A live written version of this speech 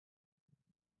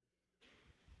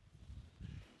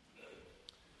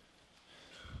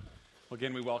Well,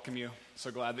 again, we welcome you.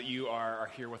 So glad that you are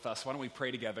here with us. Why don't we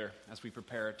pray together as we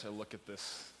prepare to look at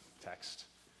this text?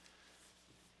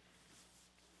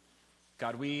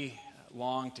 God, we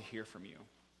long to hear from you.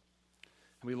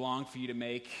 And we long for you to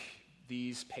make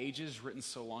these pages written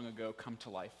so long ago come to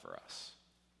life for us.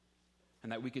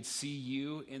 And that we could see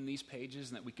you in these pages,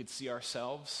 and that we could see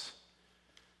ourselves,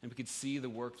 and we could see the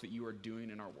work that you are doing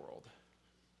in our world.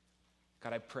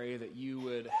 God, I pray that you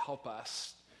would help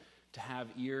us to have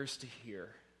ears to hear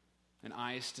and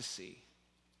eyes to see.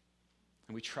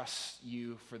 And we trust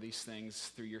you for these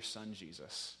things through your Son,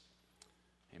 Jesus.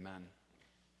 Amen.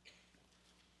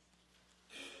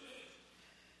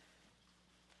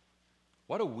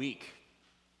 What a week.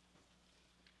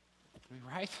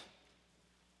 Right?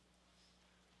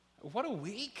 What a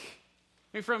week.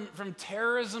 I mean, from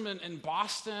terrorism in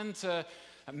Boston to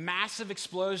a massive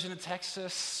explosion in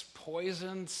Texas,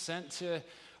 poison sent to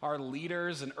our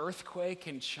leaders, an earthquake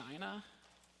in China.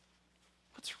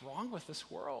 What's wrong with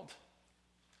this world?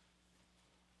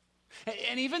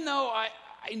 And even though I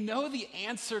know the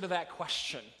answer to that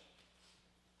question,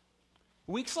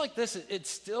 weeks like this, it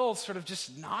still sort of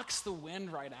just knocks the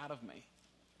wind right out of me.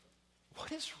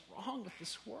 What is wrong with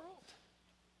this world?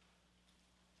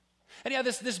 And yeah,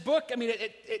 this book, I mean,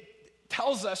 it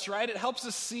tells us, right? It helps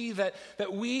us see that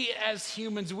we as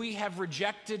humans, we have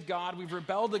rejected God. We've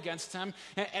rebelled against him.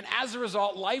 And as a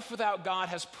result, life without God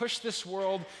has pushed this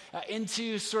world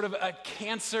into sort of a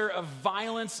cancer of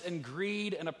violence and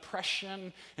greed and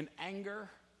oppression and anger.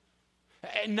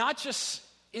 And not just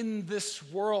in this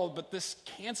world, but this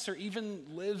cancer even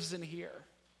lives in here.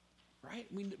 Right?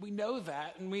 We know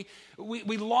that, and we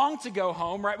long to go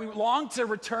home, right? We long to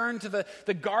return to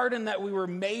the garden that we were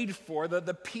made for,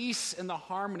 the peace and the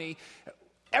harmony.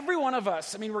 Every one of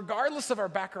us, I mean, regardless of our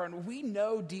background, we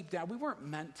know deep down we weren't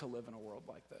meant to live in a world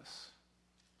like this.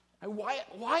 And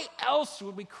why else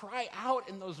would we cry out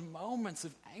in those moments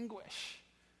of anguish?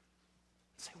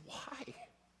 And say, why?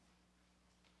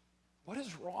 What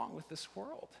is wrong with this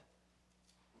world?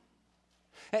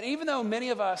 And even though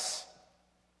many of us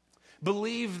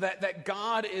believe that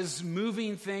God is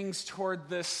moving things toward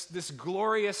this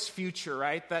glorious future,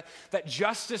 right? That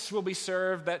justice will be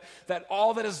served, that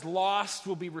all that is lost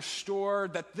will be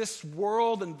restored, that this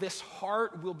world and this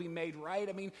heart will be made right.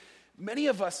 I mean, many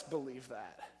of us believe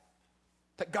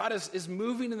that God is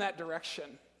moving in that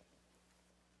direction.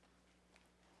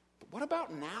 But what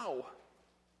about now?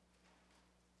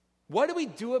 What do we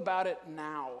do about it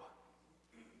now?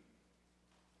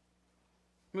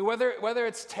 I mean, whether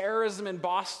it's terrorism in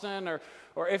Boston or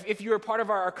if you were part of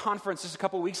our conference just a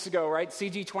couple weeks ago, right,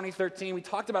 CG 2013, we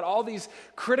talked about all these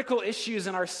critical issues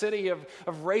in our city of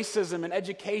racism and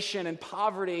education and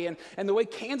poverty and the way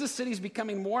Kansas City is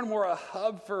becoming more and more a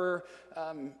hub for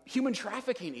human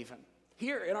trafficking even.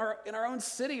 Here in our own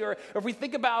city, or if we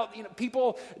think about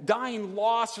people dying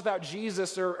lost without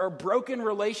Jesus, or broken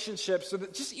relationships, or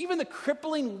just even the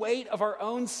crippling weight of our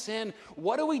own sin,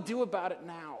 what do we do about it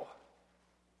now?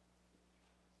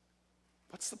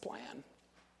 What's the plan?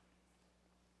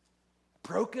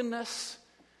 Brokenness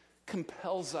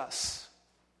compels us.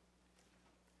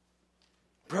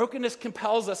 Brokenness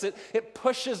compels us. It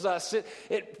pushes us.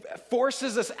 It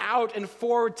forces us out and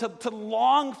forward to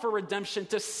long for redemption,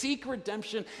 to seek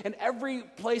redemption in every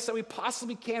place that we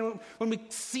possibly can when we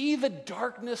see the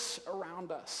darkness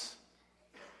around us.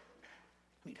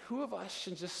 I mean, who of us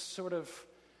should just sort of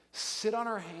sit on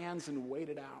our hands and wait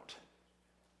it out?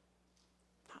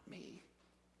 Not me.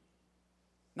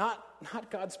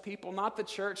 Not God's people, not the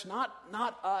church,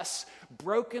 not us.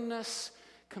 Brokenness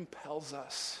compels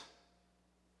us.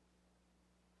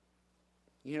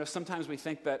 Sometimes we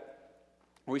think that,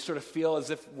 or we sort of feel as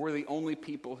if we're the only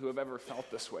people who have ever felt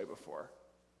this way before.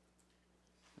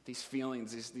 These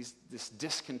feelings, this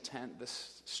discontent,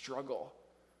 this struggle.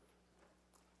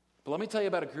 But let me tell you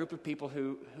about a group of people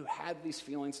who had these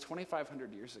feelings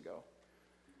 2,500 years ago.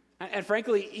 And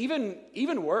frankly,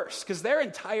 even worse, because their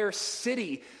entire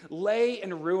city lay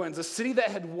in ruins, a city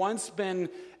that had once been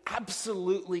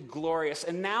absolutely glorious,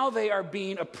 and now they are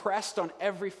being oppressed on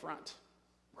every front.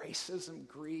 Racism,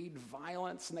 greed,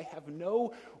 violence, and they have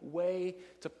no way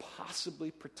to possibly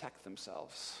protect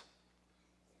themselves.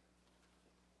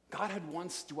 God had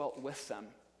once dwelt with them,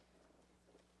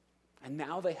 and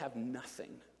now they have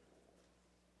nothing.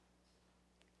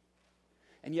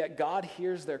 And yet God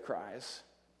hears their cries.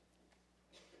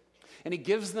 And he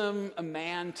gives them a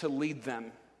man to lead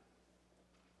them,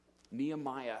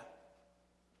 Nehemiah.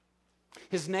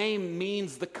 His name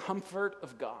means the comfort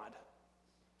of God.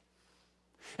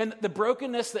 And the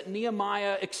brokenness that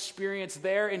Nehemiah experienced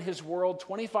there in his world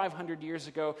 2,500 years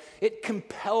ago, it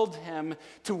compelled him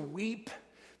to weep,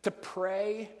 to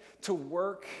pray, to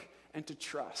work, and to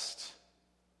trust.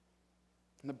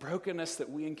 And the brokenness that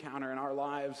we encounter in our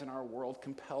lives and our world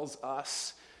compels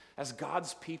us as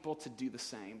God's people to do the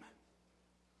same.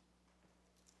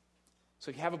 So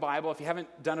if you have a Bible, if you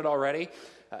haven't done it already,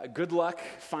 good luck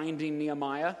finding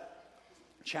Nehemiah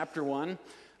chapter 1.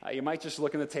 You might just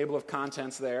look in the table of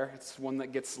contents there. It's one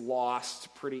that gets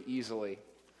lost pretty easily.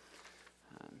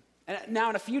 And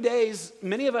now in a few days,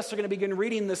 many of us are going to begin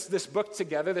reading this book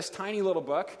together, this tiny little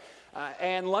book.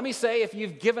 And let me say, if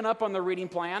you've given up on the reading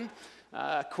plan,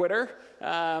 quitter,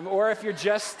 or if you're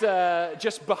just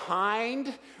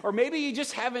behind, or maybe you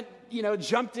just haven't,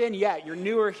 jumped in yet, you're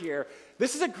newer here,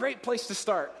 this is a great place to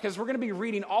start, because we're going to be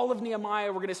reading all of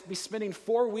Nehemiah. We're going to be spending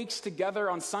 4 weeks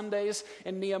together on Sundays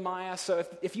in Nehemiah. So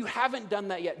if you haven't done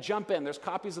that yet, jump in. There's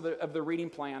copies of the reading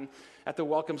plan at the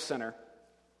Welcome Center.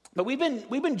 But we've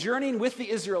been journeying with the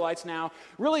Israelites now,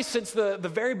 really since the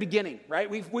very beginning, right?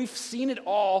 We've seen it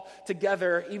all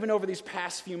together, even over these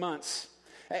past few months.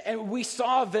 And we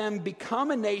saw them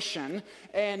become a nation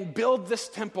and build this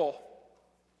temple.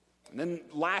 And then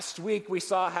last week we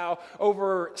saw how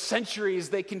over centuries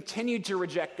they continued to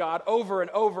reject God over and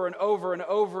over and over and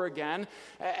over again.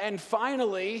 And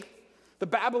finally, the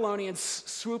Babylonians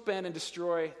swoop in and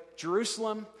destroy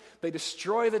Jerusalem. They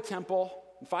destroy the temple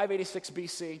in 586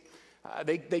 BC.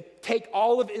 They take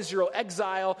all of Israel,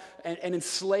 exile, and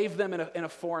enslave them in a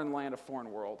foreign land, a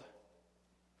foreign world,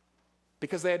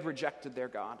 because they had rejected their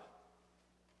God.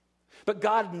 But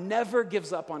God never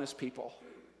gives up on his people.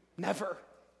 Never.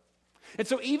 And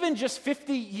so even just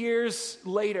 50 years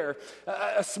later,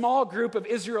 a small group of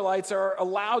Israelites are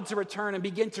allowed to return and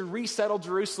begin to resettle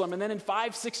Jerusalem. And then in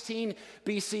 516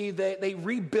 BC, they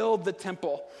rebuild the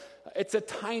temple. It's a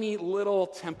tiny little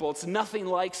temple. It's nothing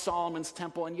like Solomon's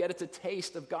temple, and yet it's a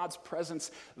taste of God's presence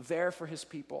there for his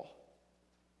people.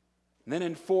 And then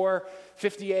in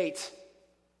 458,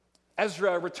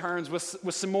 Ezra returns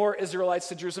with some more Israelites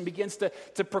to Jerusalem, begins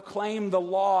to proclaim the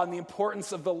law and the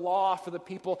importance of the law for the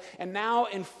people. And now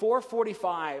in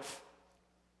 445,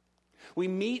 we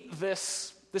meet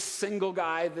this single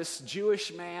guy, this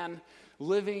Jewish man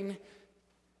living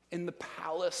in the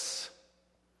palace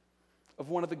of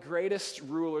one of the greatest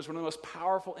rulers, one of the most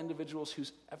powerful individuals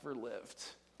who's ever lived,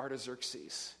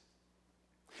 Artaxerxes.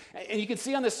 And you can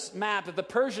see on this map that the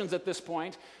Persians at this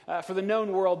point, for the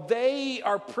known world, they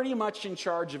are pretty much in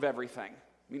charge of everything.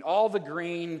 I mean, all the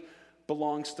green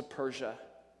belongs to Persia.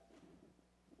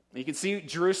 You can see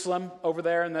Jerusalem over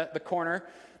there in the corner.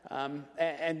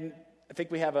 And I think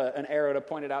we have an arrow to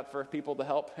point it out for people to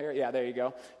help here. Yeah, there you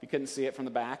go. You couldn't see it from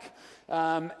the back.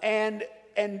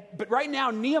 But right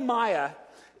now, Nehemiah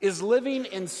is living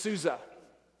in Susa.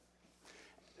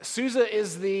 Susa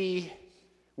is the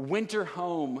winter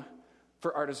home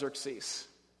for Artaxerxes.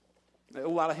 A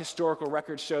lot of historical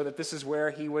records show that this is where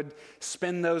he would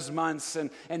spend those months. And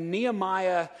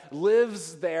Nehemiah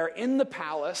lives there in the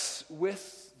palace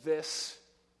with this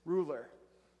ruler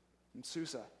in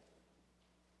Susa.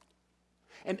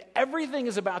 And everything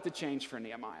is about to change for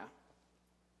Nehemiah.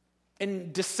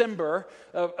 In December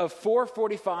of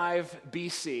 445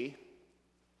 BC,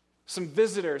 some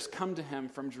visitors come to him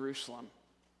from Jerusalem,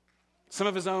 some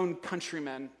of his own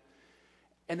countrymen,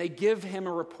 and they give him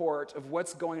a report of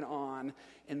what's going on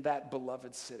in that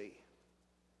beloved city.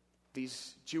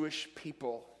 These Jewish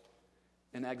people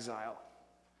in exile.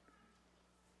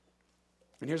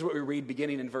 And here's what we read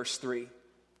beginning in verse 3.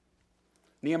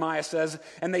 Nehemiah says,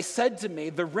 "And they said to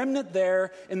me, the remnant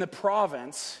there in the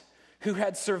province who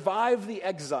had survived the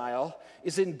exile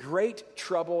is in great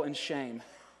trouble and shame.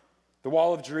 The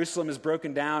wall of Jerusalem is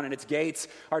broken down and its gates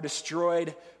are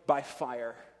destroyed by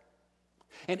fire."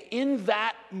 And in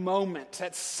that moment,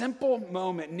 that simple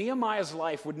moment, Nehemiah's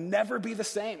life would never be the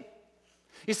same.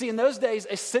 You see, in those days,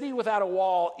 a city without a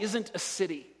wall isn't a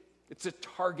city. It's a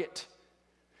target.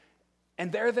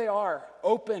 And there they are,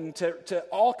 open to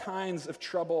all kinds of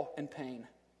trouble and pain.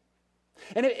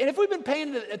 And if we've been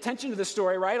paying attention to this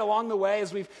story, right, along the way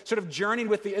as we've sort of journeyed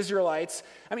with the Israelites,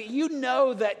 I mean, you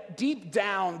know that deep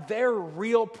down, their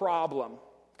real problem,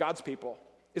 God's people,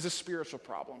 is a spiritual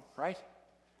problem, right?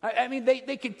 I mean,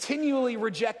 they continually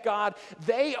reject God.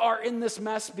 They are in this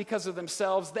mess because of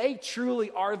themselves. They truly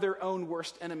are their own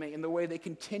worst enemy in the way they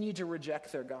continue to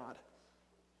reject their God.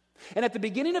 And at the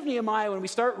beginning of Nehemiah, when we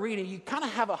start reading, you kind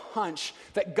of have a hunch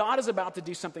that God is about to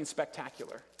do something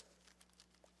spectacular.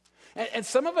 And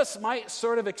some of us might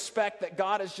sort of expect that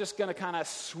God is just going to kind of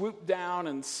swoop down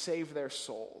and save their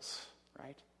souls,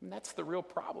 right? And that's the real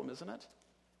problem, isn't it?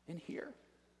 In here.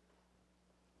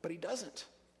 But he doesn't.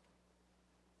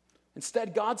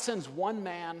 Instead, God sends one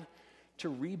man to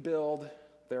rebuild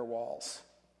their walls.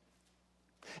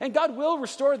 And God will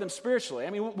restore them spiritually. I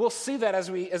mean, we'll see that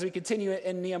as we continue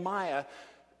in Nehemiah.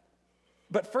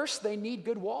 But first, they need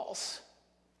good walls.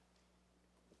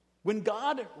 When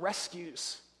God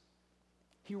rescues,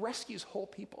 he rescues whole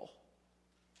people.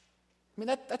 I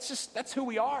mean, that's who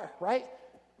we are, right?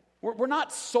 We're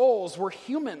not souls, we're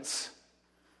humans.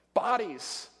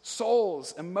 Bodies,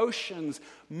 souls, emotions,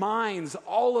 minds,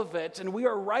 all of it. And we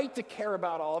are right to care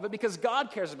about all of it because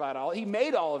God cares about all. He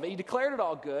made all of it. He declared it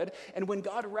all good. And when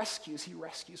God rescues, he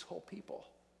rescues whole people.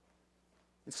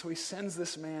 And so he sends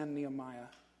this man, Nehemiah.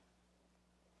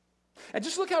 And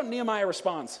just look how Nehemiah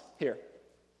responds here.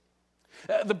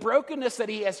 The brokenness that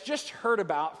he has just heard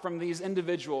about from these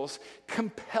individuals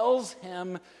compels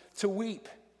him to weep.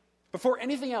 Before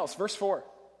anything else, verse 4.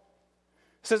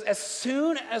 It says, as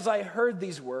soon as I heard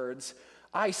these words,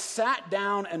 I sat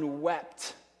down and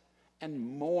wept and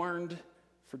mourned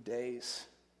for days.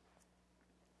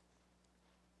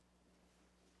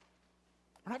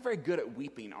 We're not very good at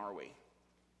weeping, are we?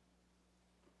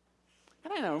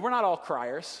 And I know, we're not all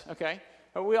criers, okay?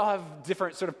 We all have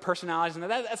different sort of personalities, and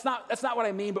that's not what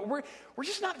I mean, but we're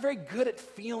just not very good at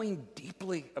feeling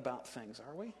deeply about things,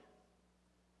 are we?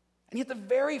 And yet the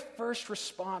very first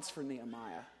response for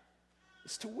Nehemiah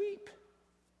is to weep.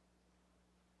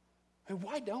 I mean,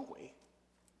 why don't we?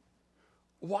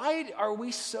 Why are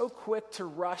we so quick to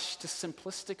rush to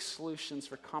simplistic solutions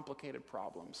for complicated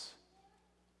problems?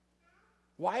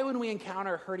 Why, when we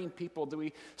encounter hurting people, do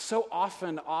we so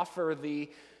often offer the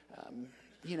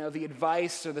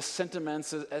advice or the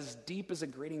sentiments as deep as a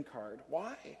greeting card?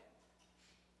 Why?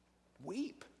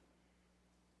 Weep.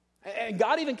 And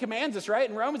God even commands us, right?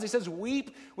 In Romans, he says,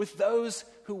 weep with those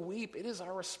who weep. It is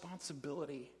our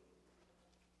responsibility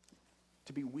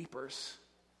to be weepers.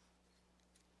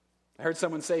 I heard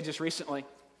someone say just recently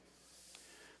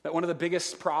that one of the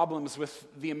biggest problems with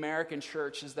the American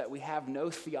church is that we have no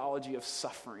theology of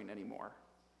suffering anymore.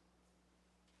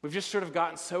 We've just sort of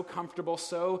gotten so comfortable,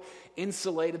 so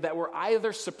insulated that we're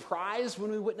either surprised when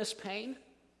we witness pain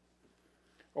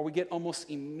or we get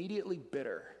almost immediately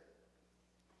bitter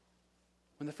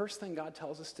when the first thing God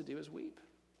tells us to do is weep.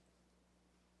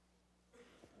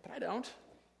 But I don't.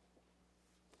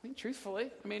 I mean, truthfully,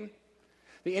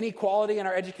 the inequality in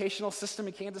our educational system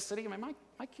in Kansas City,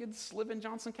 my kids live in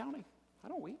Johnson County. I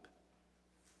don't weep.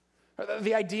 Or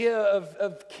the idea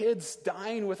of kids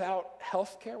dying without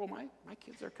health care, well, my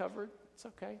kids are covered. It's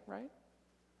okay, right?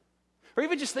 Or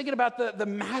even just thinking about the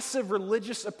massive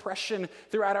religious oppression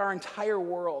throughout our entire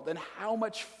world and how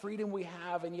much freedom we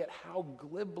have and yet how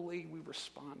glibly we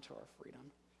respond to our freedom.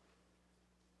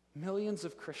 Millions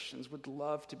of Christians would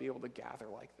love to be able to gather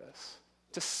like this,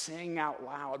 to sing out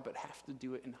loud but have to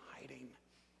do it in hiding.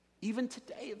 Even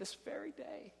today, this very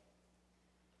day.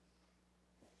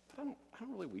 But I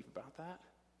don't really weep about that,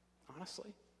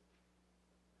 honestly.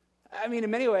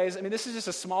 In many ways, this is just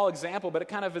a small example, but it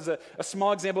kind of is a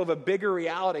small example of a bigger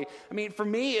reality. For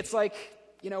me, it's like,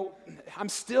 I'm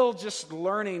still just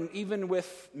learning, even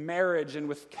with marriage and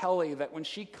with Kelly, that when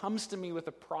she comes to me with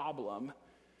a problem,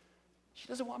 she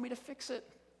doesn't want me to fix it,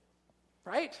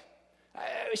 right?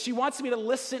 She wants me to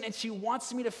listen, and she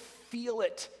wants me to feel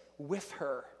it with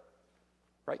her.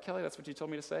 Right, Kelly? That's what you told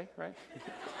me to say, right?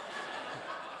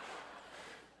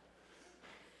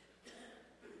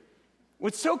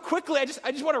 When so quickly, I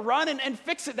just want to run and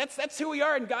fix it. That's who we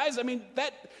are. And guys,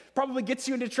 that probably gets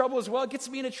you into trouble as well. It gets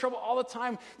me into trouble all the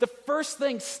time. The first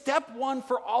thing, step one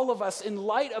for all of us in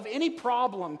light of any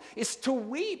problem is to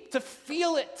weep, to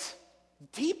feel it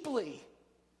deeply.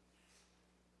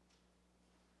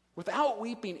 Without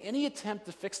weeping, any attempt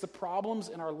to fix the problems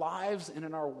in our lives and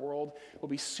in our world will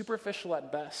be superficial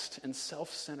at best and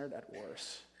self-centered at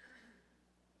worst.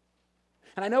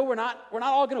 And I know we're not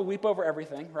all going to weep over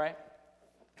everything, right?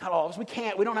 Not all of us. We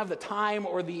can't. We don't have the time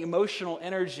or the emotional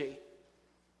energy.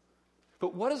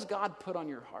 But what does God put on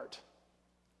your heart?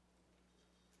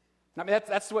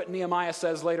 That's what Nehemiah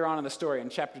says later on in the story in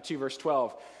chapter 2, verse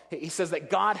 12. He says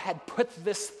that God had put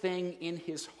this thing in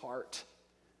his heart.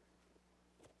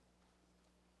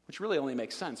 Which really only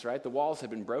makes sense, right? The walls had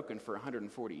been broken for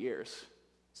 140 years.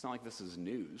 It's not like this is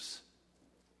news.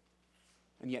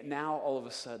 And yet now, all of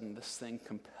a sudden, this thing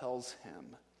compels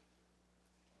him.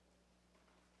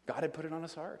 God had put it on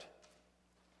his heart.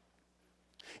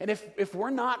 And if we're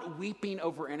not weeping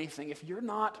over anything, if you're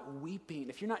not weeping,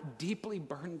 if you're not deeply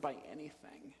burned by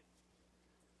anything,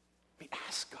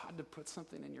 ask God to put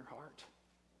something in your heart.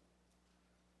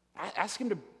 Ask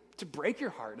him to break your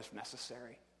heart if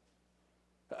necessary.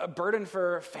 a burden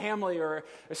for a family or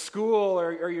a school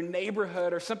or your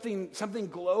neighborhood or something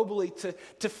globally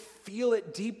to feel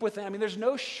it deep within. I mean, there's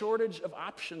no shortage of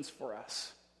options for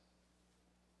us.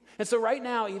 And so right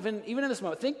now, even in this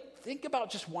moment, think about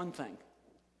just one thing.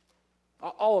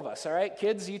 All of us, all right?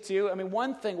 Kids, you too. I mean,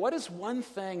 one thing. What is one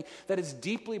thing that is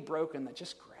deeply broken that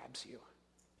just grabs you?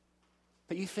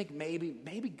 That you think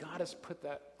maybe God has put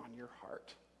that on your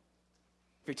heart.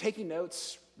 If you're taking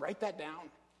notes, write that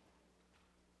down.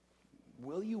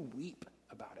 Will you weep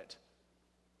about it?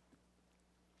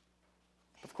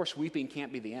 Of course, weeping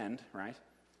can't be the end, right?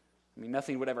 I mean,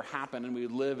 nothing would ever happen and we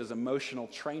would live as emotional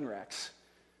train wrecks.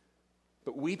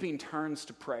 But weeping turns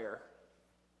to prayer.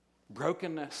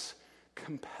 Brokenness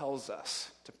compels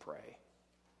us to pray.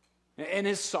 In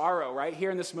his sorrow, right here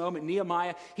in this moment,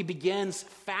 Nehemiah, he begins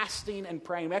fasting and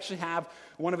praying. We actually have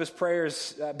one of his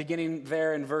prayers beginning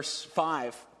there in verse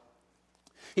 5.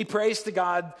 He prays to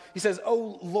God. He says,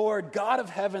 "O Lord, God of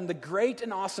heaven, the great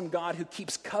and awesome God who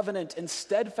keeps covenant and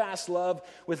steadfast love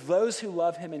with those who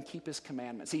love him and keep his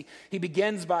commandments." He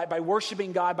begins by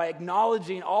worshiping God, by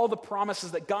acknowledging all the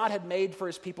promises that God had made for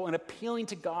his people and appealing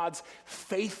to God's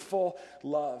faithful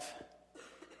love.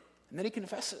 And then he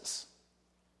confesses.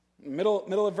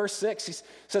 Middle of verse 6, he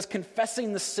says,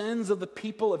 "Confessing the sins of the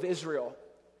people of Israel,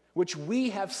 which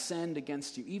we have sinned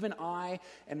against you. Even I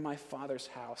and my father's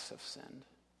house have sinned."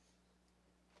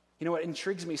 You know what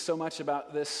intrigues me so much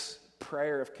about this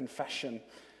prayer of confession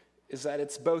is that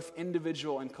it's both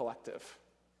individual and collective.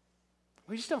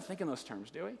 We just don't think in those terms,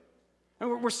 do we?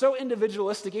 And we're so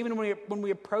individualistic even when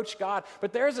we approach God,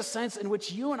 but there is a sense in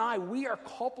which you and I, we are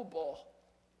culpable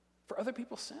for other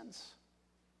people's sins.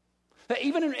 That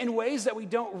even in ways that we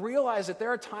don't realize that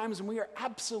there are times when we are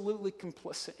absolutely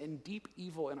complicit in deep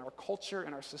evil in our culture,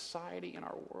 in our society, in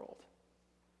our world.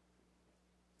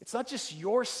 It's not just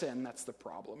your sin that's the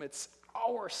problem, it's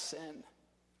our sin.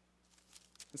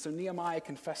 And so Nehemiah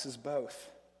confesses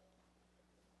both.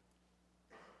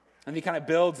 And he kind of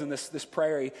builds in this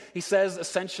prayer. He says,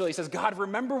 essentially, God,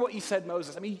 remember what you said,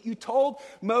 Moses. I mean, you told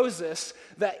Moses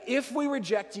that if we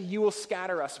reject you, you will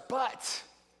scatter us. But,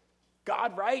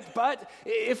 God, right? But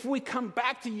if we come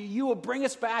back to you, you will bring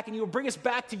us back, and you will bring us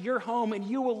back to your home, and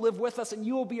you will live with us, and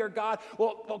you will be our God.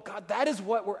 Well, God, that is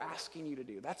what we're asking you to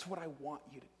do. That's what I want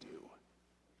you to do.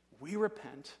 We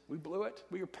repent. We blew it.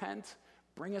 We repent.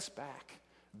 Bring us back.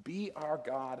 Be our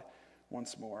God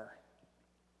once more.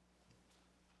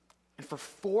 And for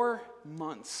 4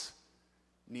 months,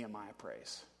 Nehemiah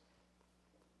prays.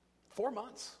 4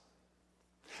 months.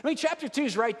 I mean, chapter 2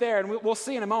 is right there, and we'll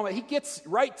see in a moment. He gets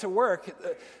right to work,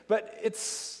 but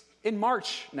it's in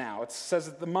March now. It says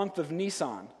it's the month of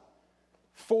Nisan.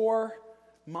 4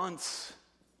 months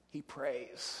he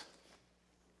prays.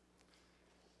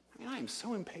 I mean, I am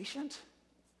so impatient.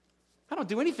 I don't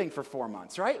do anything for 4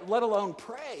 months, right? Let alone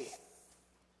pray.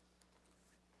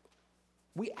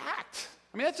 We act.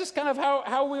 I mean, that's just kind of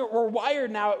how we're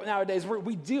wired nowadays.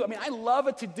 We do. I mean, I love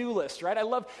a to-do list, right? I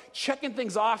love checking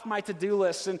things off my to-do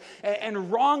list.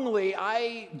 And wrongly,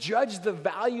 I judge the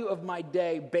value of my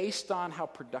day based on how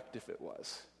productive it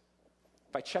was.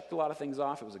 If I checked a lot of things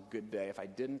off, it was a good day. If I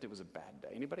didn't, it was a bad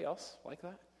day. Anybody else like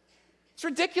that? It's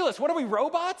ridiculous. What are we,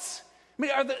 robots? I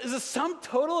mean, is the sum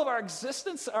total of our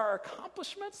existence, our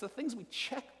accomplishments, the things we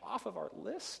check off of our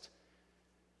list?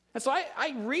 And so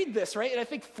I read this, right, and I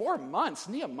think 4 months,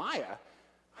 Nehemiah,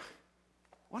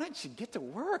 why don't you get to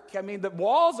work? I mean, the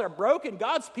walls are broken.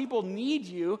 God's people need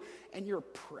you, and you're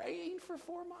praying for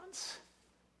 4 months?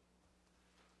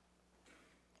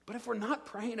 But if we're not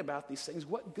praying about these things,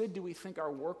 what good do we think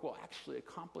our work will actually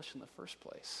accomplish in the first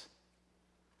place?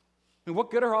 I mean,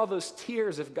 what good are all those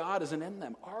tears if God isn't in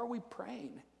them? Are we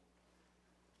praying?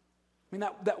 I mean,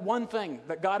 that one thing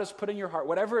that God has put in your heart,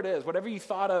 whatever it is, whatever you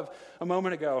thought of a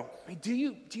moment ago, I mean, do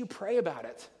you pray about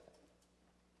it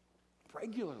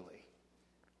regularly?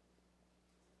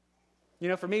 You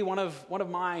know, for me, one of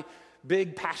my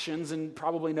big passions, and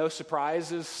probably no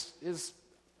surprise, is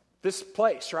this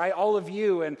place, right? All of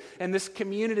you and this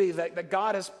community that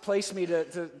God has placed me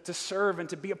to serve and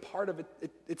to be a part of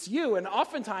it. It's you. And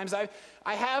oftentimes I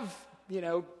have,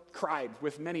 cried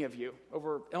with many of you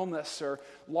over illness or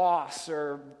loss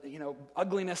or,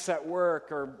 ugliness at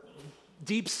work or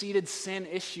deep-seated sin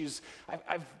issues.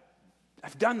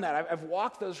 I've done that. I've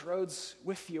walked those roads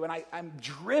with you, and I'm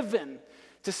driven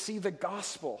to see the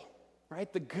gospel,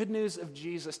 right? The good news of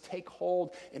Jesus take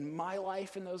hold in my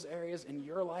life in those areas, in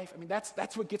your life. I mean,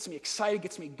 that's what gets me excited,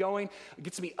 gets me going,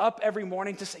 gets me up every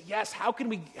morning to say, yes, how can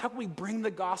we bring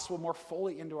the gospel more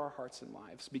fully into our hearts and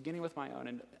lives, beginning with my own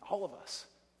and all of us.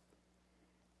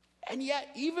 And yet,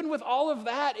 even with all of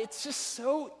that, it's just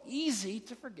so easy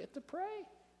to forget to pray.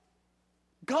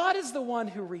 God is the one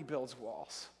who rebuilds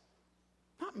walls,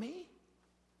 not me,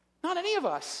 not any of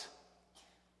us.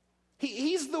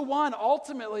 He's the one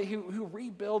ultimately who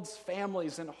rebuilds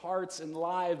families and hearts and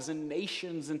lives and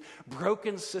nations and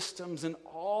broken systems and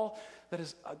all that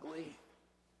is ugly.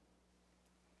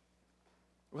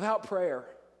 Without prayer,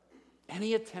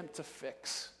 any attempt to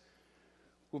fix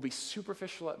will be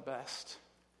superficial at best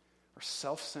or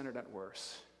self-centered at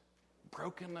worst.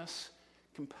 Brokenness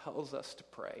compels us to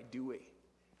pray, do we?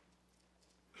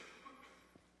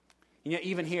 And yet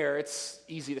even here, it's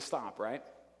easy to stop, right?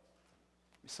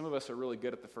 Some of us are really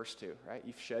good at the first two, right?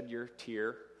 You've shed your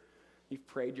tear. You've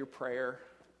prayed your prayer.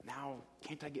 Now,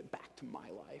 can't I get back to my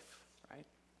life, right?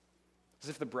 As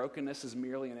if the brokenness is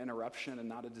merely an interruption and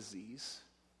not a disease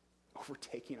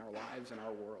overtaking our lives and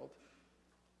our world.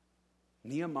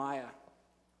 Nehemiah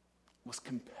was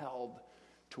compelled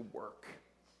to work.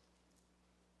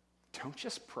 Don't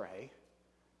just pray,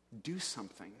 do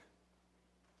something.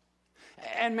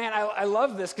 And man, I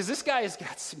love this because this guy has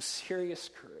got some serious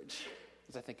courage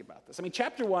as I think about this. I mean,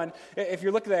 chapter 1, if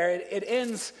you look there, it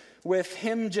ends with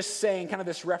him just saying kind of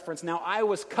this reference, now I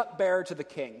was cupbearer to the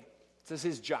king. This is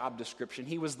his job description.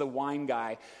 He was the wine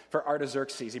guy for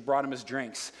Artaxerxes. He brought him his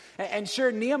drinks. And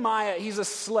sure, Nehemiah, he's a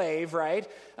slave, right?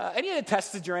 And he had to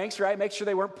test the drinks, right? Make sure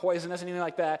they weren't poisonous, anything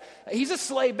like that. He's a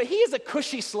slave, but he is a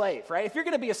cushy slave, right? If you're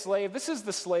going to be a slave, this is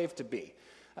the slave to be.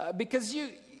 Because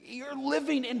you're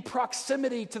living in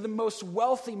proximity to the most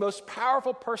wealthy, most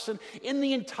powerful person in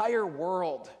the entire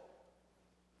world.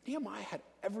 Nehemiah had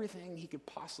everything he could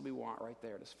possibly want right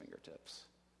there at his fingertips.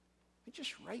 He's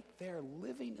just right there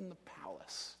living in the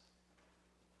palace.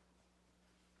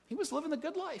 He was living the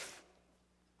good life.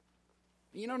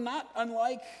 You know, not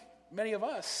unlike many of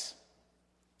us.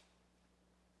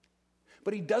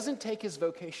 But he doesn't take his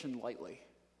vocation lightly.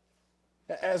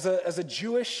 As a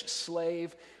Jewish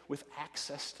slave with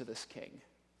access to this king.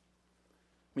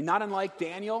 I mean, not unlike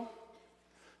Daniel,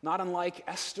 not unlike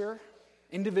Esther,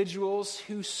 individuals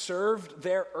who served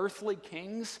their earthly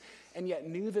kings and yet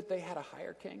knew that they had a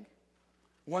higher king,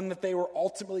 one that they were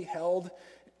ultimately held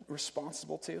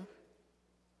responsible to.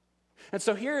 And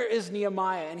so here is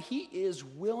Nehemiah, and he is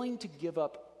willing to give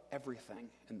up everything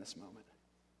in this moment.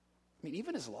 I mean,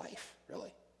 even his life,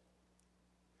 really.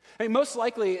 I mean, most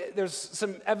likely, there's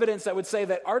some evidence that would say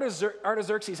that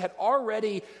Artaxerxes had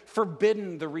already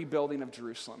forbidden the rebuilding of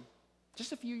Jerusalem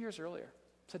just a few years earlier.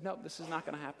 Said, no, this is not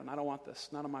going to happen. I don't want this.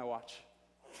 Not on my watch.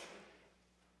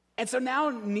 And so now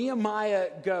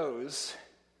Nehemiah goes,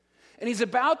 and he's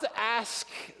about to ask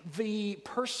the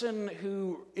person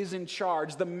who is in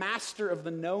charge, the master of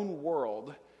the known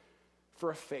world,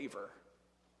 for a favor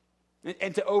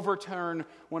and to overturn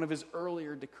one of his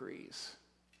earlier decrees.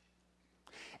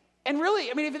 And really,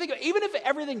 I mean, if you think about it, even if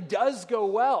everything does go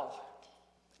well,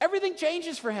 everything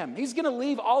changes for him. He's going to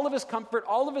leave all of his comfort,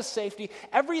 all of his safety,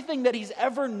 everything that he's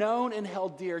ever known and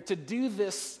held dear to do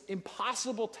this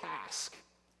impossible task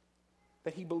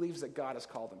that he believes that God has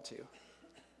called him to.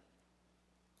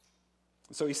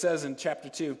 And so he says in chapter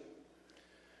 2,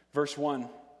 verse 1,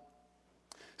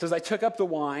 says, I took up the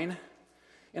wine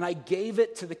and I gave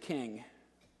it to the king.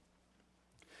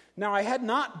 Now I had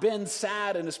not been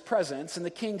sad in his presence, and the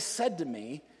king said to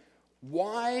me,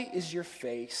 why is your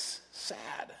face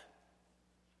sad?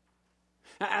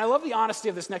 And I love the honesty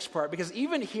of this next part, because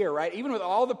even here, right, even with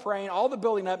all the praying, all the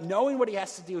building up, knowing what he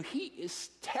has to do, he is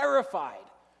terrified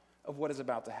of what is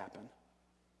about to happen.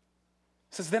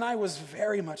 It says, then I was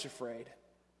very much afraid.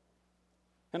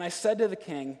 And I said to the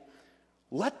king,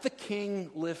 let the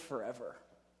king live forever.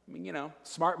 I mean, you know,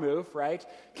 smart move, right?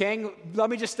 King, let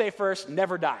me just stay first,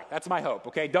 never die. That's my hope,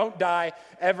 okay? Don't die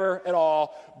ever at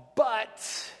all.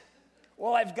 But,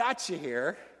 well, I've got you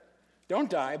here. Don't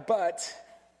die, but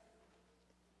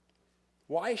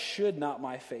why should not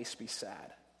my face be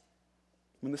sad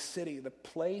when the city, the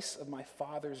place of my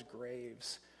father's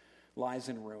graves, lies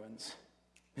in ruins,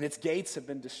 and its gates have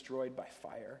been destroyed by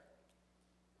fire?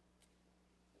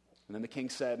 And then the king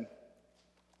said,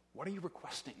 what are you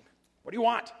requesting? What do you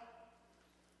want?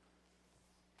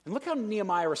 And look how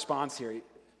Nehemiah responds here.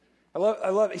 I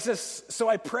love. He says, so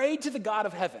I prayed to the God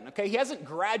of heaven. Okay, he hasn't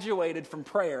graduated from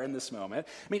prayer in this moment.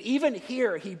 I mean, even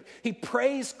here, he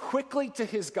prays quickly to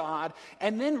his God,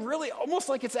 and then really almost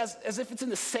like it's as if it's in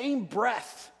the same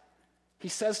breath. He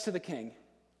says to the king,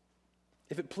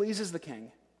 if it pleases the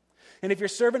king, and if your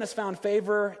servant has found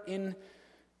favor in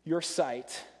your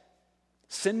sight,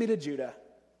 send me to Judah,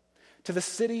 to the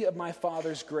city of my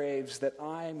father's graves, that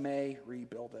I may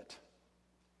rebuild it.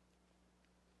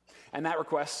 And that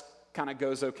request kind of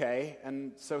goes okay,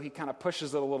 and so he kind of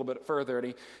pushes it a little bit further,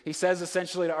 and he says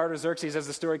essentially to Artaxerxes, as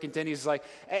the story continues, he's like,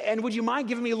 and would you mind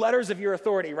giving me letters of your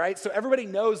authority, right? So everybody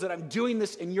knows that I'm doing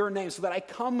this in your name, so that I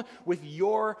come with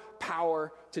your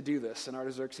power to do this. And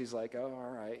Artaxerxes is like, oh,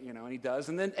 all right, and he does.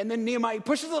 And then Nehemiah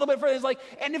pushes a little bit further. He's like,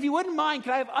 and if you wouldn't mind,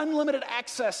 could I have unlimited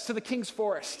access to the king's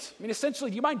forest? I mean,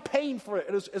 essentially, do you mind paying for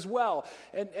it as well?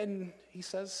 And he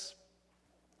says,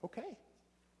 okay,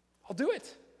 I'll do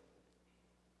it.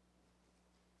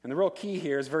 And the real key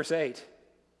here is verse 8.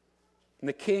 And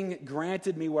the king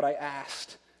granted me what I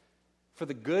asked, for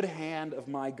the good hand of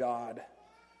my God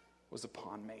was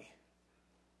upon me.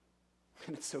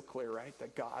 And it's so clear, right,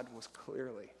 that God was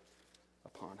clearly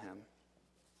upon him.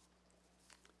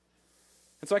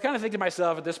 And so I kind of think to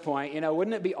myself at this point,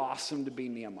 wouldn't it be awesome to be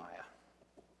Nehemiah?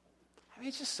 I mean,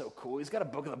 it's just so cool. He's got a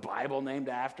book of the Bible named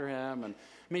after him. And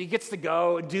he gets to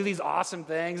go and do these awesome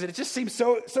things. And it just seems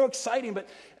so exciting. But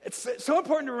it's so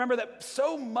important to remember that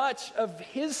so much of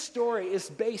his story is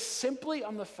based simply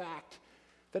on the fact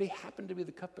that he happened to be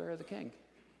the cupbearer of the king.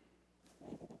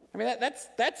 I mean,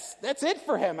 that's it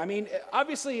for him. I mean,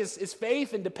 obviously his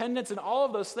faith and dependence and all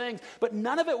of those things, but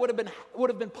none of it would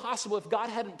have been possible if God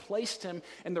hadn't placed him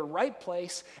in the right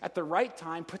place at the right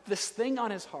time, put this thing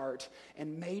on his heart,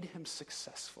 and made him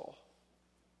successful.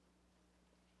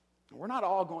 We're not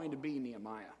all going to be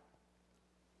Nehemiah.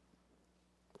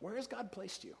 Where has God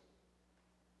placed you?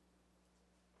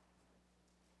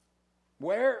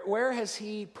 Where has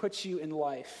he put you in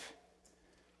life?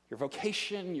 Your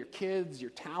vocation, your kids, your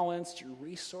talents, your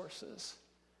resources.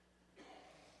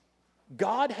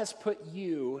 God has put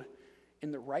you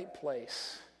in the right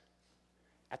place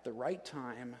at the right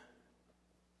time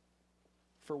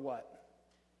for what?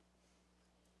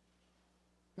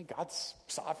 I mean, God's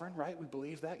sovereign, right? We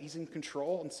believe that. He's in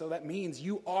control. And so that means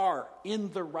you are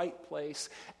in the right place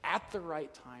at the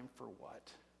right time for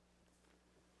what?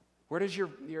 Where does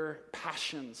your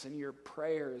passions and your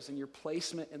prayers and your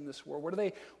placement in this world,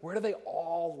 where do they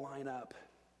all line up?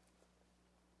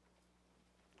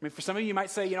 I mean, for some of you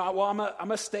might say, well,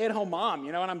 I'm a stay-at-home mom,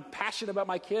 and I'm passionate about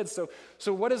my kids.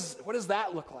 So what does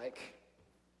that look like?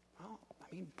 Well,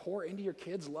 I mean, pour into your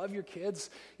kids, love your kids,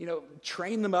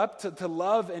 train them up to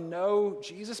love and know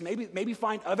Jesus. Maybe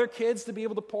find other kids to be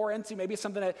able to pour into. Maybe it's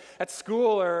something at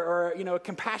school or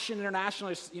Compassion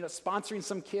International, sponsoring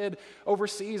some kid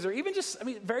overseas, or even just,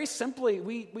 very simply,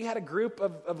 we had a group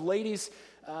of ladies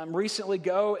recently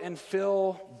go and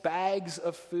fill bags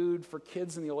of food for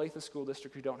kids in the Olathe School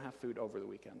District who don't have food over the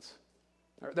weekends.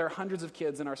 There are hundreds of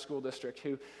kids in our school district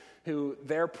who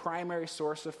their primary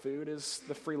source of food is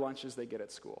the free lunches they get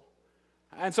at school.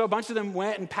 And so a bunch of them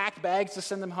went and packed bags to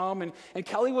send them home, and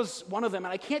Kelly was one of them,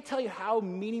 and I can't tell you how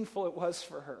meaningful it was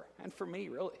for her, and for me,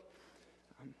 really.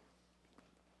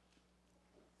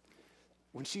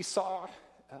 When she saw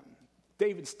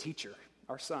David's teacher,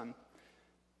 our son,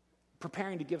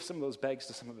 preparing to give some of those bags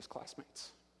to some of his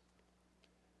classmates.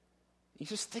 You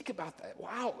just think about that.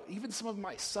 Wow, even some of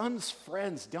my son's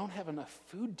friends don't have enough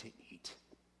food to eat.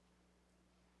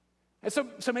 And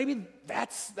so maybe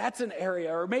that's an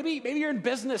area, or maybe you're in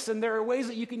business and there are ways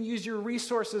that you can use your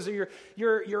resources or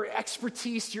your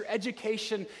expertise, your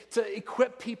education to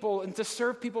equip people and to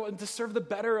serve people and to serve the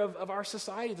better of our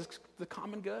society, the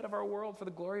common good of our world for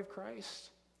the glory of Christ.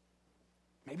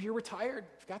 Maybe you're retired,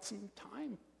 you've got some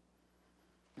time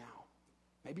now.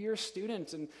 Maybe you're a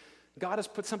student and God has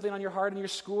put something on your heart in your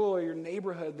school or your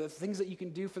neighborhood, the things that you can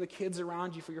do for the kids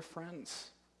around you, for your friends.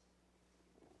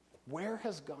 Where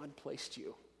has God placed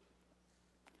you?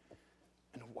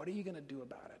 And what are you going to do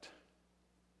about it?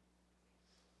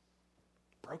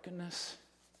 Brokenness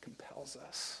compels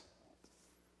us.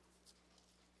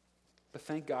 But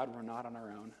thank God we're not on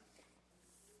our own.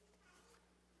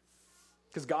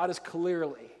 Because God is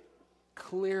clearly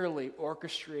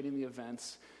orchestrating the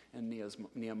events in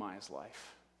Nehemiah's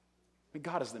life. I mean,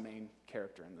 God is the main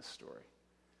character in this story.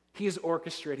 He is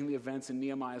orchestrating the events in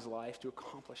Nehemiah's life to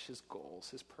accomplish his goals,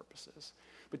 his purposes.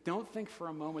 But don't think for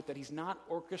a moment that he's not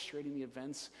orchestrating the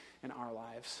events in our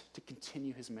lives to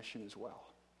continue his mission as well.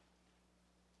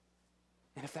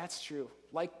 And if that's true,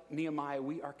 like Nehemiah,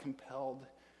 we are compelled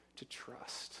to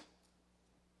trust.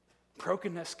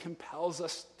 Brokenness compels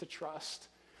us to trust.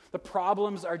 The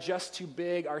problems are just too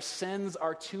big. Our sins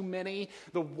are too many.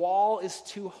 The wall is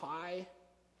too high.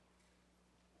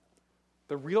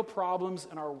 The real problems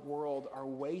in our world are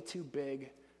way too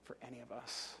big for any of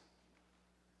us.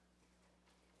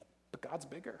 But God's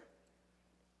bigger.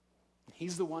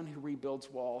 He's the one who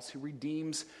rebuilds walls, who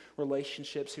redeems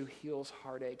relationships, who heals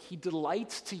heartache. He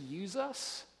delights to use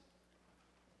us,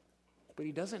 but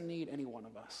he doesn't need any one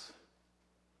of us.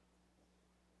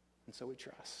 And so we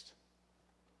trust.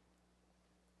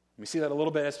 We see that a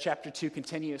little bit as chapter 2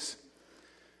 continues.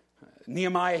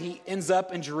 Nehemiah, he ends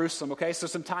up in Jerusalem, okay? So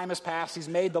some time has passed. He's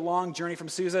made the long journey from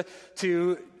Susa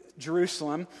to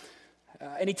Jerusalem.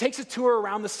 And he takes a tour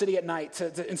around the city at night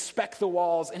to inspect the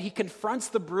walls, and he confronts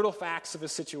the brutal facts of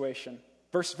his situation.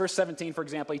 Verse 17, for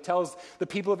example, he tells the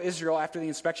people of Israel after the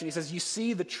inspection, he says, "You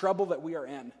see the trouble that we are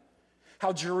in,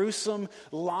 how Jerusalem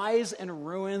lies in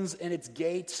ruins and its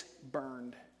gates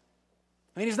burned."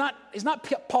 I mean, he's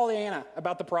not Pollyanna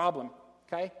about the problem,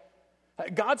 okay?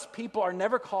 God's people are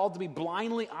never called to be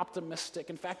blindly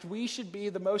optimistic. In fact, we should be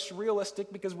the most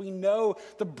realistic because we know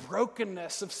the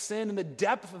brokenness of sin and the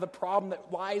depth of the problem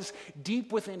that lies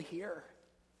deep within here.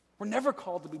 We're never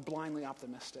called to be blindly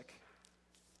optimistic,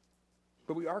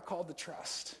 but we are called to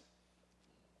trust.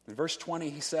 In verse 20,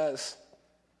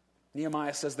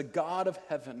 Nehemiah says, "The God of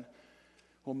heaven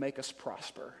will make us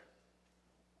prosper,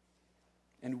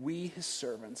 and we, his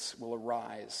servants, will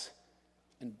arise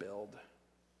and build."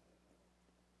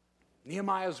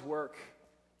 Nehemiah's work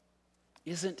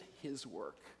isn't his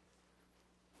work.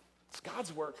 It's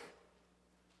God's work.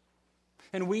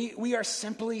 And we are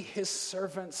simply his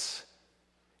servants.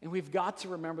 And we've got to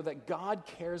remember that God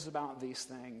cares about these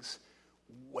things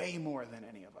way more than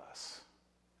any of us.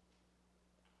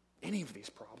 Any of these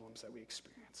problems that we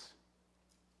experience.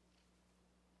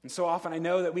 And so often I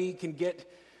know that we can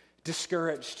get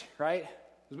discouraged, right?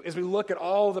 As we look at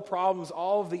all of the problems,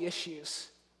 all of the issues.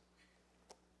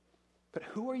 But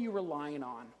who are you relying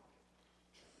on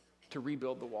to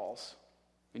rebuild the walls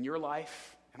in your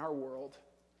life, in our world?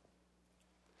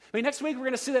 I mean, next week we're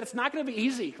going to see that it's not going to be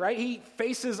easy, right? He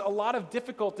faces a lot of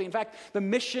difficulty. In fact, the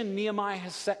mission Nehemiah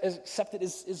has accepted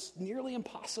is nearly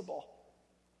impossible.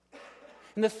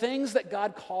 And the things that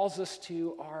God calls us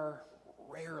to are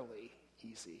rarely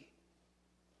easy.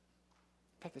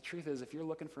 In fact, the truth is, if you're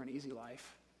looking for an easy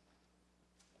life,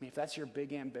 I mean, if that's your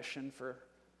big ambition for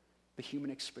the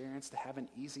human experience, to have an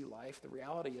easy life, the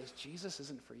reality is Jesus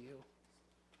isn't for you.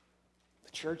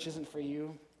 The church isn't for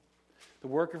you. The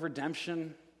work of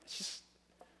redemption, it's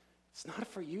not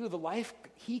for you. The life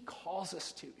he calls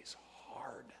us to is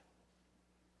hard.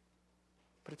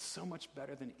 But it's so much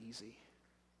better than easy.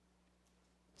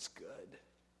 It's good.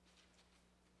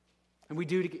 And we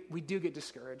do get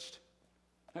discouraged.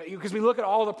 Because we look at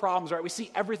all the problems, right? We see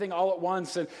everything all at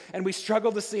once, and we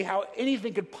struggle to see how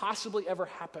anything could possibly ever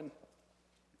happen.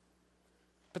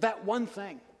 But that one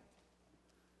thing,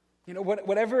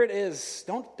 whatever it is,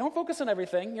 don't focus on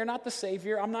everything. You're not the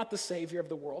Savior. I'm not the Savior of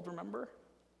the world, remember?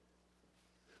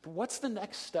 But what's the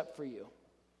next step for you?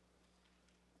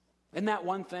 In that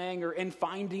one thing, or in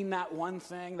finding that one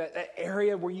thing, that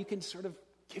area where you can sort of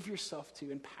give yourself to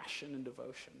in passion and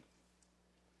devotion.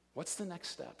 What's the next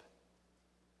step?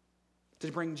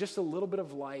 To bring just a little bit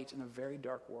of light in a very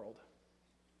dark world.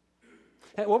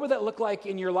 And what would that look like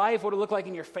in your life? What would it look like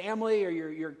in your family or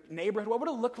your neighborhood? What would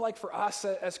it look like for us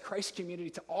as Christ community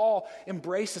to all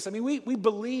embrace this? I mean, we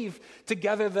believe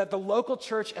together that the local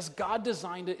church, as God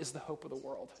designed it, is the hope of the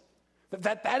world.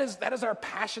 That is our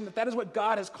passion, that is what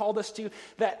God has called us to,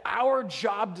 that our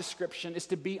job description is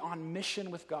to be on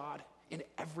mission with God in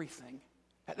everything.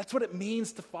 That's what it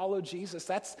means to follow Jesus.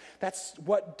 That's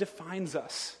what defines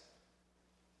us.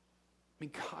 I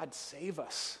mean, God save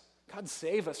us. God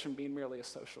save us from being merely a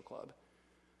social club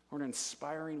or an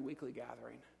inspiring weekly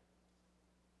gathering.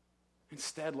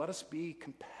 Instead, let us be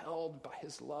compelled by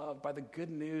his love, by the good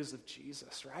news of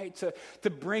Jesus, right? To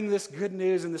bring this good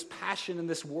news and this passion and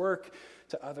this work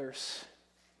to others.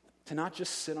 To not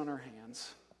just sit on our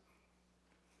hands.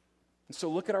 And so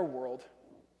look at our world.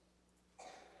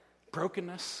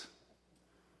 Brokenness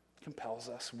compels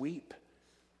us. Weep,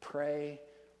 pray,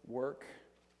 work,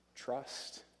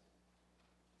 trust.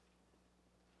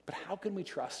 But how can we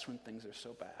trust when things are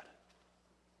so bad?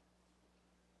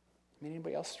 I mean,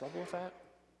 anybody else struggle with that?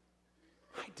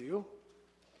 I do.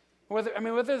 Whether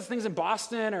it's things in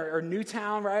Boston or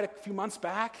Newtown, right, a few months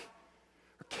back,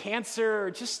 or cancer,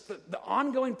 or just the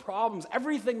ongoing problems,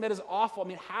 everything that is awful. I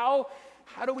mean, how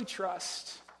do we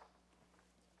trust?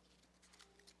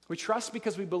 We trust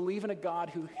because we believe in a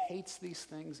God who hates these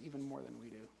things even more than we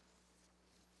do.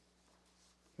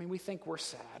 I mean, we think we're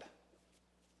sad.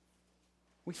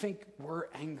 We think we're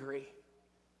angry.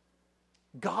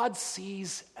 God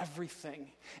sees everything,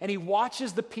 and he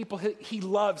watches the people he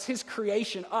loves, his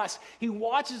creation, us. He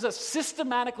watches us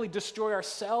systematically destroy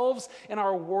ourselves and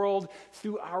our world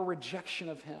through our rejection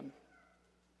of him.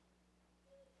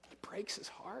 It breaks his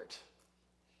heart.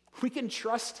 We can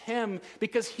trust him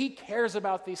because he cares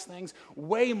about these things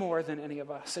way more than any of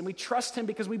us. And we trust him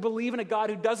because we believe in a God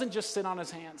who doesn't just sit on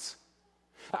his hands.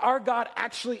 Our God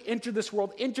actually entered this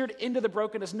world, entered into the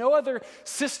brokenness. No other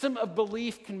system of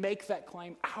belief can make that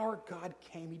claim. Our God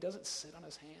came. He doesn't sit on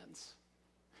his hands.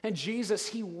 And Jesus,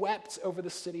 he wept over the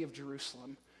city of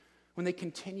Jerusalem when they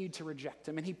continued to reject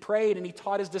him. And he prayed and he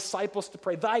taught his disciples to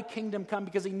pray, thy kingdom come,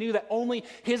 because he knew that only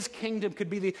his kingdom could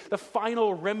be the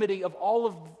final remedy of all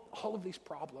of these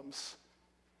problems.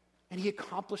 And he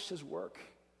accomplished his work,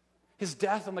 his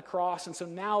death on the cross. And so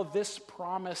now this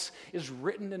promise is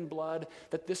written in blood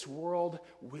that this world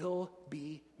will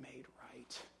be made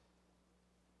right.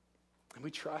 And we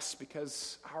trust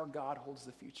because our God holds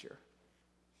the future.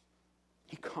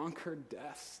 He conquered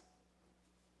death.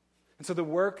 And so the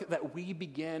work that we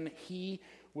begin, he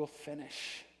will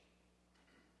finish.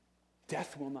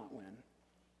 Death will not win.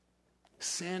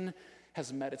 Sin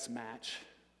has met its match.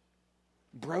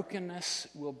 Brokenness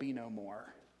will be no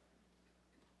more.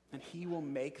 And he will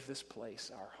make this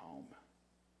place our home.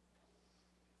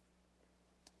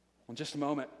 In just a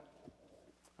moment,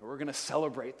 we're going to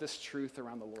celebrate this truth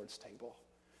around the Lord's table.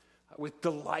 With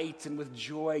delight and with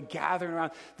joy, gathering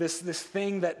around this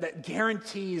thing that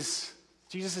guarantees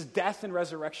Jesus' death and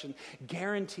resurrection,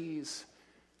 guarantees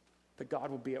that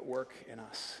God will be at work in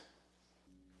us.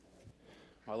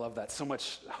 I love that. So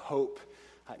much hope,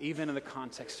 even in the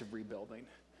context of rebuilding,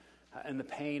 and the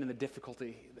pain and the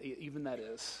difficulty, even that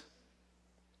is.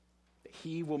 That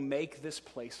he will make this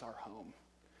place our home.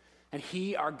 And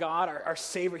he, our God, our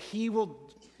Savior, he will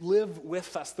live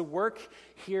with us. The work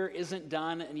here isn't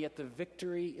done, and yet the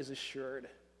victory is assured.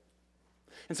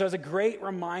 And so as a great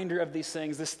reminder of these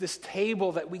things, this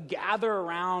table that we gather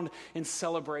around in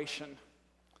celebration.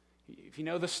 If you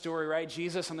know the story, right?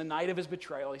 Jesus, on the night of his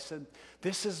betrayal, he said,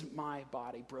 this is my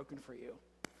body broken for you.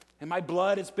 And my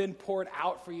blood has been poured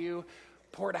out for you,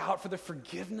 poured out for the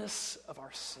forgiveness of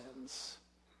our sins.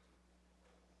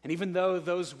 And even though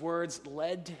those words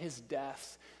led to his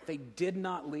death, they did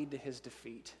not lead to his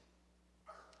defeat.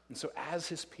 And so as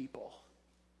his people,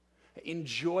 in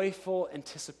joyful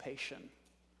anticipation,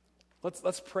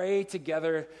 let's pray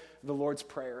together the Lord's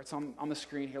Prayer. It's on the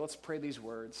screen here. Let's pray these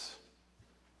words.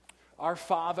 Our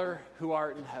Father, who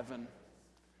art in heaven,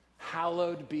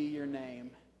 hallowed be your name.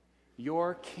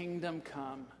 Your kingdom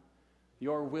come,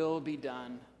 your will be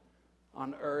done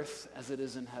on earth as it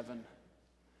is in heaven.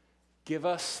 Give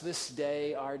us this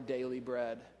day our daily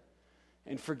bread,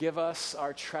 and forgive us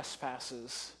our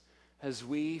trespasses as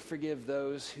we forgive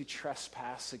those who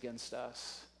trespass against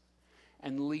us.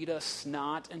 And lead us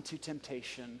not into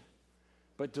temptation,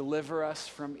 but deliver us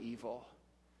from evil.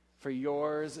 For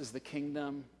yours is the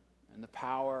kingdom and the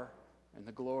power and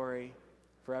the glory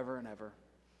forever and ever.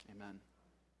 Amen.